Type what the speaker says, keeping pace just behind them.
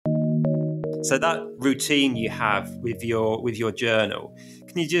So that routine you have with your journal,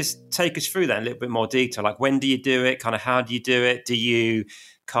 can you just take us through that in a little bit more detail? Like, when do you do it? Kind of how do you do it? Do you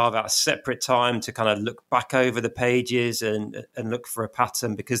carve out a separate time to kind of look back over the pages and look for a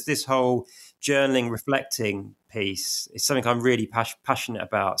pattern? Because this whole journaling, reflecting piece is something I'm really passionate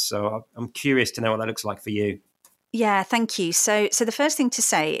about. So I'm curious to know what that looks like for you. Yeah, thank you. So the first thing to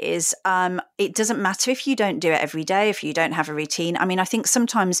say is it doesn't matter if you don't do it every day, if you don't have a routine. I mean, I think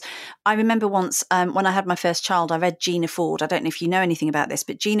sometimes I remember once when I had my first child, I read Gina Ford. I don't know if you know anything about this,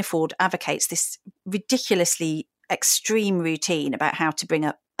 but Gina Ford advocates this ridiculously extreme routine about how to bring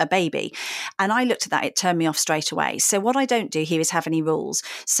up a baby. And I looked at that, it turned me off straight away. So what I don't do here is have any rules.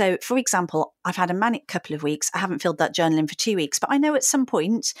 So for example, I've had a manic couple of weeks. I haven't filled that journal in for 2 weeks, but I know at some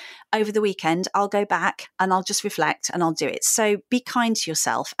point over the weekend, I'll go back and I'll just reflect and I'll do it. So be kind to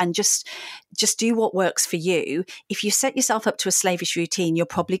yourself and just do what works for you. If you set yourself up to a slavish routine, you're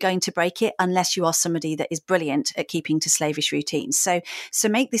probably going to break it unless you are somebody that is brilliant at keeping to slavish routines. So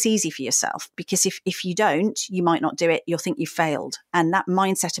make this easy for yourself, because if you don't, you might not do it. You'll think you failed. And that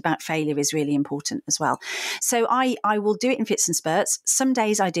mindset about failure is really important as well. So I will do it in fits and spurts. Some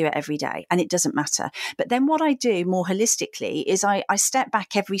days I do it every day and it doesn't matter. But then what I do more holistically is I step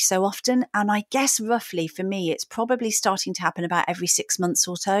back every so often. And I guess roughly for me, it's probably starting to happen about every 6 months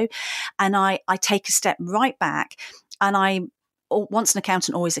or so. And I take a step right back and once an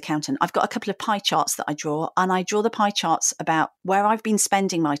accountant, always accountant. I've got a couple of pie charts that I draw, and I draw the pie charts about where I've been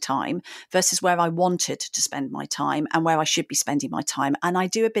spending my time versus where I wanted to spend my time and where I should be spending my time. And I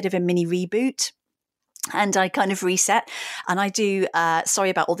do a bit of a mini reboot. And I kind of reset, and I do, sorry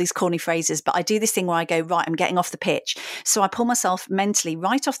about all these corny phrases, but I do this thing where I go, right, I'm getting off the pitch. So I pull myself mentally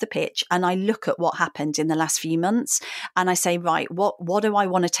right off the pitch and I look at what happened in the last few months and I say, right, what do I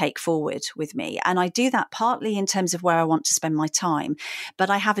want to take forward with me? And I do that partly in terms of where I want to spend my time,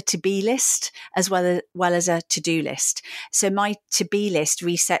 but I have a to-be list as well as a to-do list. So my to-be list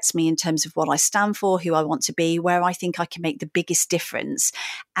resets me in terms of what I stand for, who I want to be, where I think I can make the biggest difference.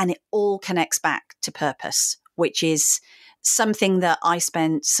 And it all connects back to purpose, which is something that I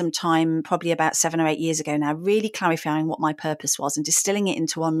spent some time, probably about 7 or 8 years ago now, really clarifying what my purpose was and distilling it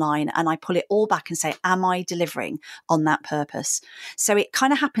into online. And I pull it all back and say, am I delivering on that purpose? So it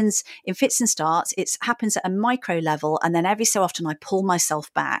kind of happens in fits and starts. It happens at a micro level. And then every so often I pull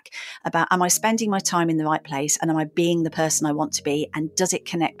myself back about, am I spending my time in the right place? And am I being the person I want to be? And does it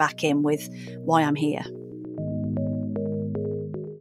connect back in with why I'm here?